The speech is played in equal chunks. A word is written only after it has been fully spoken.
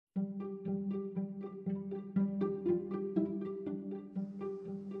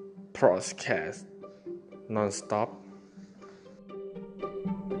Podcast Non-stop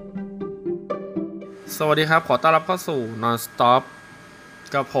สวัสดีครับขอต้อนรับเข้าสู่ Non-stop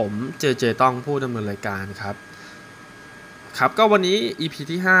กับผมเจต้องผู้ดำเนินรายการครับก็วันนี้ EP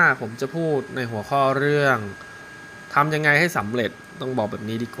ที่5ผมจะพูดในหัวข้อเรื่องทำยังไงให้สำเร็จต้องบอกแบบ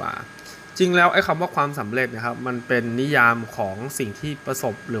นี้ดีกว่าจริงแล้วไอ้คำว่าความสำเร็จนะครับมันเป็นนิยามของสิ่งที่ประส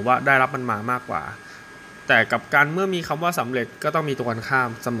บหรือว่าได้รับมันมามากกว่าแต่กับการเมื่อมีคำว่าสำเร็จก็ต้องมีตรงกันข้าม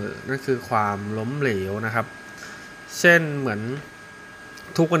เสมอนั่นคือความล้มเหลวนะครับเช่นเหมือน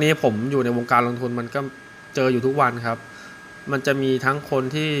ทุกวันนี้ผมอยู่ในวงการลงทุนมันก็เจออยู่ทุกวันครับมันจะมีทั้งคน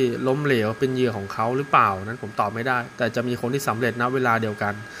ที่ล้มเหลวเป็นเหยื่อของเขาหรือเปล่านั้นผมตอบไม่ได้แต่จะมีคนที่สำเร็จณเวลาเดียวกั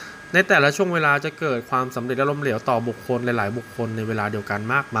นในแต่ละช่วงเวลาจะเกิดความสำเร็จและล้มเหลวต่อบุคคลหลายๆบุคคลในเวลาเดียวกัน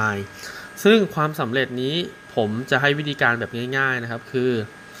มากมายซึ่งความสำเร็จนี้ผมจะให้วิธีการแบบง่ายๆนะครับคือ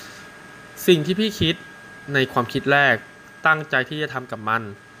สิ่งที่พี่คิดในความคิดแรกตั้งใจที่จะทำกับมัน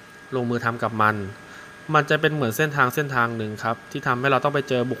ลงมือทำกับมันจะเป็นเหมือนเส้นทางหนึ่งครับที่ทำให้เราต้องไป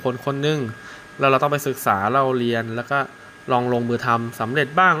เจอบุคคลคนหนึ่งแล้วเราต้องไปศึกษาเราเรียนแล้วก็ลองลงมือทำสำเร็จ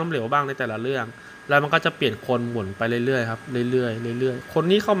บ้างล้มเหลวบ้างในแต่ละเรื่องแล้วมันก็จะเปลี่ยนคนหมุนไปเรื่อยๆครับเรื่อยๆคน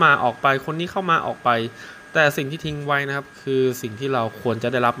นี้เข้ามาออกไปคนนี้เข้ามาออกไปแต่สิ่งที่ทิ้งไว้นะครับคือสิ่งที่เราควรจะ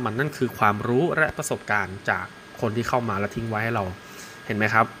ได้รับมันนั่นคือความรู้และประสบการณ์จากคนที่เข้ามาและทิ้งไว้ให้เราเห็นไหม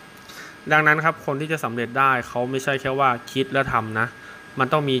ครับดังนั้นครับคนที่จะสำเร็จได้เขาไม่ใช่แค่ว่าคิดและทำนะมัน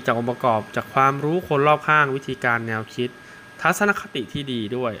ต้องมีจากองค์ประกอบจากความรู้คนรอบข้างวิธีการแนวคิดทัศนคติที่ดี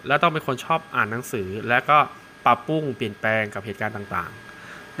ด้วยและต้องเป็นคนชอบอ่านหนังสือและก็ปรับปรุงเปลี่ยนแปลงกับเหตุการณ์ต่าง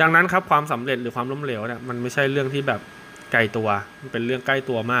ๆดังนั้นครับความสำเร็จหรือความล้มเหลวเนี่ยมันไม่ใช่เรื่องที่แบบไกลตัวมันเป็นเรื่องใกล้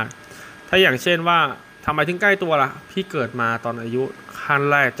ตัวมากถ้าอย่างเช่นว่าทำไมถึงใกล้ตัวล่ะพี่เกิดมาตอนอายุขั้น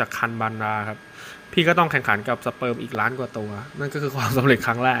แรกจากคันบรรดาครับพี่ก็ต้องแข่งขันกับสเปิร์มอีกล้านกว่าตัวนั่นก็คือความสำเร็จค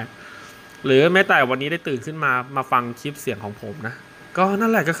รั้งแรกหรือแม้แต่วันนี้ได้ตื่นขึ้นมาฟังคลิปเสียงของผมนะก็นั่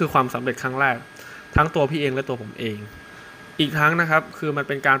นแหละก็คือความสำเร็จครั้งแรกทั้งตัวพี่เองและตัวผมเองอีกทั้งนะครับคือมันเ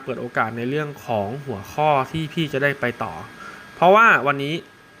ป็นการเปิดโอกาสในเรื่องของหัวข้อที่พี่จะได้ไปต่อเพราะว่าวัน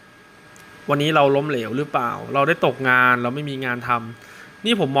นี้เราล้มเหลวหรือเปล่าเราได้ตกงานเราไม่มีงานทำ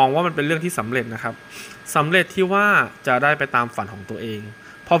นี่ผมมองว่ามันเป็นเรื่องที่สำเร็จนะครับสำเร็จที่ว่าจะได้ไปตามฝันของตัวเอง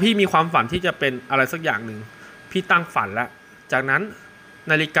พอพี่มีความฝันที่จะเป็นอะไรสักอย่างหนึ่งพี่ตั้งฝันแล้วจากนั้น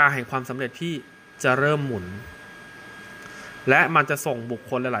นาฬิกาแห่งความสำเร็จพี่จะเริ่มหมุนและมันจะส่งบุค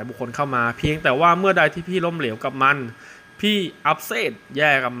คลหลายๆบุคคลเข้ามาเพียงแต่ว่าเมื่อใดที่พี่ล้มเหลวกับมันพี่อัพเซตแ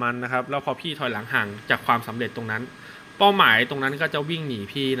ย่กับมันนะครับแล้วพอพี่ถอยหลังห่างจากความสำเร็จตรงนั้นเป้าหมายตรงนั้นก็จะวิ่งหนี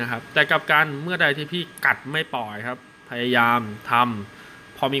พี่นะครับแต่กับการเมื่อใดที่พี่กัดไม่ปล่อยครับพยายามท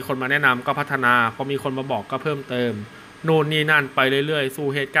ำพอมีคนมาแนะนำก็พัฒนาพอมีคนมาบอกก็เพิ่มเติมโน่นนี่นั่นไปเรื่อยๆสู่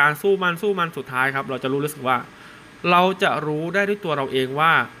เหตุการณ์สู้มันสุดท้ายครับเราจะรู้สึกว่าเราจะรู้ได้ด้วยตัวเราเองว่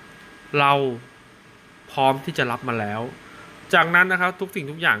าเราพร้อมที่จะรับมันแล้วจากนั้นนะครับทุกสิ่ง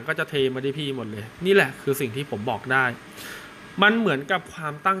ทุกอย่างก็จะเทมาที่พี่หมดเลยนี่แหละคือสิ่งที่ผมบอกได้มันเหมือนกับควา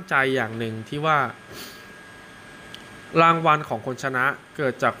มตั้งใจอย่างหนึ่งที่ว่ารางวัลของคนชนะเกิ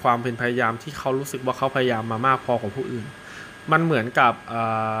ดจากความเป็นพยายามที่เขารู้สึกว่าเขาพยายามมามากพอของผู้อื่นมันเหมือนกับ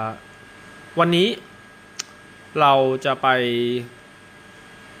วันนี้เราจะไป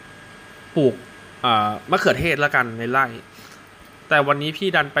ปลูกมะเขือเทศละกันในไร่แต่วันนี้พี่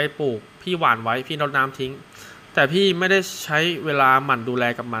ดันไปปลูกพี่หว่านไว้พี่รดน้ำทิ้งแต่พี่ไม่ได้ใช้เวลาหมั่นดูแล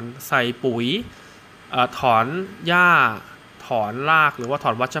กับมันใส่ปุ๋ยถอนหญ้าถอนรากหรือว่าถ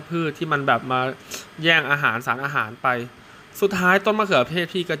อนวัชพืชที่มันแบบมาแย่งอาหารสารอาหารไปสุดท้ายต้นมะเขือเทศ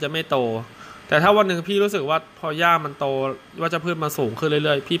พี่ก็จะไม่โตแต่ถ้าวันหนึ่งพี่รู้สึกว่าพอหญ้ามันโตวัชพืชมันสูงขึ้นเ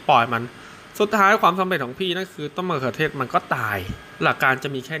รื่อยๆพี่ปล่อยมันสุดท้ายความสำเร็จของพี่นั่นคือต้นมะเขือเทศมันก็ตายหลักการจะ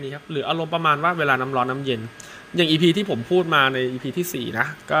มีแค่นี้ครับหรืออารมณ์ประมาณว่าเวลาน้ำร้อนน้ำเย็นอย่าง EP ที่ผมพูดมาใน EP ที่4นะ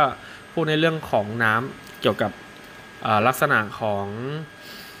ก็พูดในเรื่องของน้ำเกี่ยวกับลักษณะของ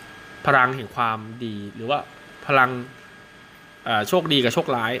พลังแห่งความดีหรือว่าพลังโชคดีกับโชค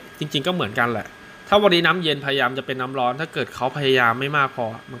ร้ายจริงๆก็เหมือนกันแหละถ้าวันนี้น้ำเย็นพยายามจะเป็นน้ำร้อนถ้าเกิดเขาพยายามไม่มากพอ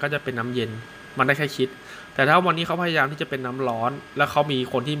มันก็จะเป็นน้ำเย็นมันได้แค่คิดแต่ถ้าวันนี้เขาพยายามที่จะเป็นน้ำร้อนแล้วเขามี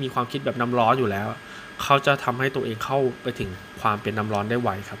คนที่มีความคิดแบบน้ำร้อนอยู่แล้วเขาจะทำให้ตัวเองเข้าไปถึงความเป็นน้ำร้อนได้ไว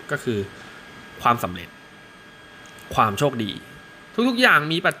ครับก็คือความสำเร็จความโชคดีทุกๆอย่าง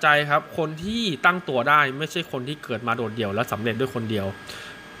มีปัจจัยครับคนที่ตั้งตัวได้ไม่ใช่คนที่เกิดมาโดดเดี่ยวและสำเร็จด้วยคนเดียว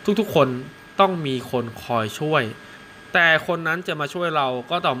ทุกๆคนต้องมีคนคอยช่วยแต่คนนั้นจะมาช่วยเรา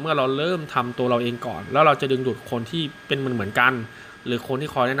ก็ต่อเมื่อเราเริ่มทำตัวเราเองก่อนแล้วเราจะดึงดูดคนที่เป็นเหมือนกันหรือคนที่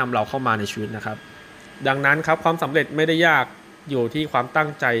คอยแนะนำเราเข้ามาในชีวิตนะครับดังนั้นครับความสำเร็จไม่ได้ยากอยู่ที่ความตั้ง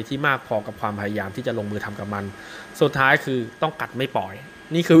ใจที่มากพอกับความพยายามที่จะลงมือทำกับมันสุดท้ายคือต้องกัดไม่ปล่อย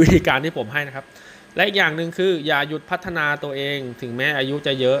นี่คือวิธีการที่ผมให้นะครับและอีกอย่างหนึ่งคืออย่าหยุดพัฒนาตัวเองถึงแม้อายุจ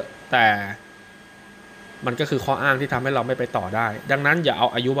ะเยอะแต่ มันก็คือข้ออ้างที่ทำให้เราไม่ไปต่อได้ดังนั้นอย่าเอา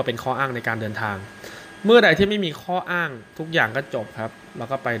อายุมาเป็นข้ออ้างในการเดินทางเมื่อใดที่ไม่มีข้ออ้างทุกอย่างก็จบครับเรา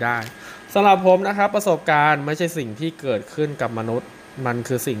ก็ไปได้สำหรับผมนะครับประสบการณ์ไม่ใช่สิ่งที่เกิดขึ้นกับมนุษย์มัน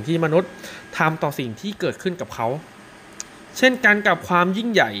คือสิ่งที่มนุษย์ทำต่อสิ่งที่เกิดขึ้นกับเขาเช่นกันกับความยิ่ง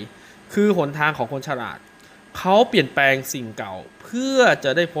ใหญ่คือหนทางของคนฉลาดเขาเปลี่ยนแปลงสิ่งเก่าเพื่อจะ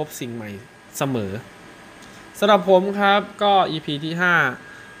ได้พบสิ่งใหม่เสมอสำหรับผมครับก็ EP ที่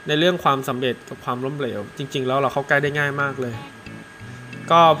5ในเรื่องความสำเร็จกับความล้มเหลวจริงๆแล้วเราเข้าใกล้ได้ง่ายมากเลย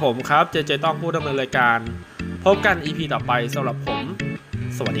ก็ผมครับเจต้องผู้ดำเนินรายการพบกัน EP ต่อไปสำหรับผม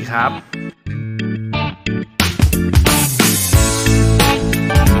สวัสดีครับ